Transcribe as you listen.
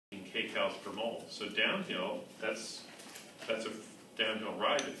kcals per mole. So downhill, that's a downhill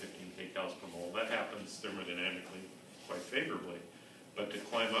ride at 15 kcals per mole. That happens thermodynamically quite favorably. But to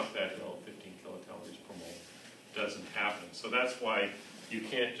climb up that hill, 15 kilocalories per mole, doesn't happen. So that's why you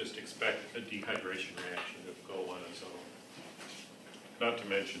can't just expect a dehydration reaction to go on its own. Not to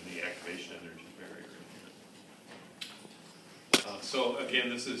mention the activation energy barrier. So again,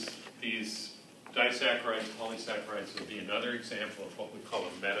 these disaccharides, polysaccharides would be another example of what we call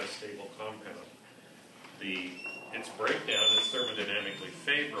a metastable compound. Its breakdown is thermodynamically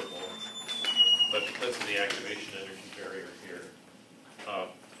favorable, but because of the activation energy barrier here,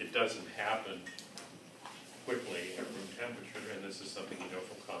 it doesn't happen quickly at room temperature, and this is something you know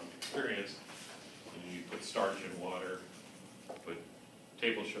from common experience. When you put starch in water, put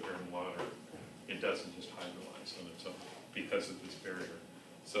table sugar in water, it doesn't just hydrolyze on its own because of this barrier.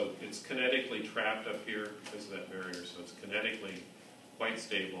 So it's kinetically trapped up here because of that barrier, so it's kinetically quite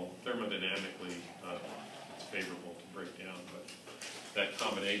stable. Thermodynamically, it's favorable to break down, but that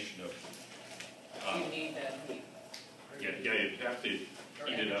combination of... you need that heat. Yeah, you'd have to heat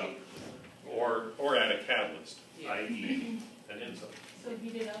it up, or add a catalyst, Yeah. i.e. an enzyme. So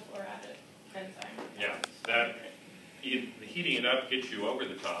heat it up or add an enzyme. Yeah, that heating it up gets you over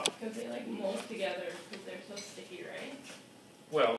the top. Because they like mold together because they're so sticky, right? Well,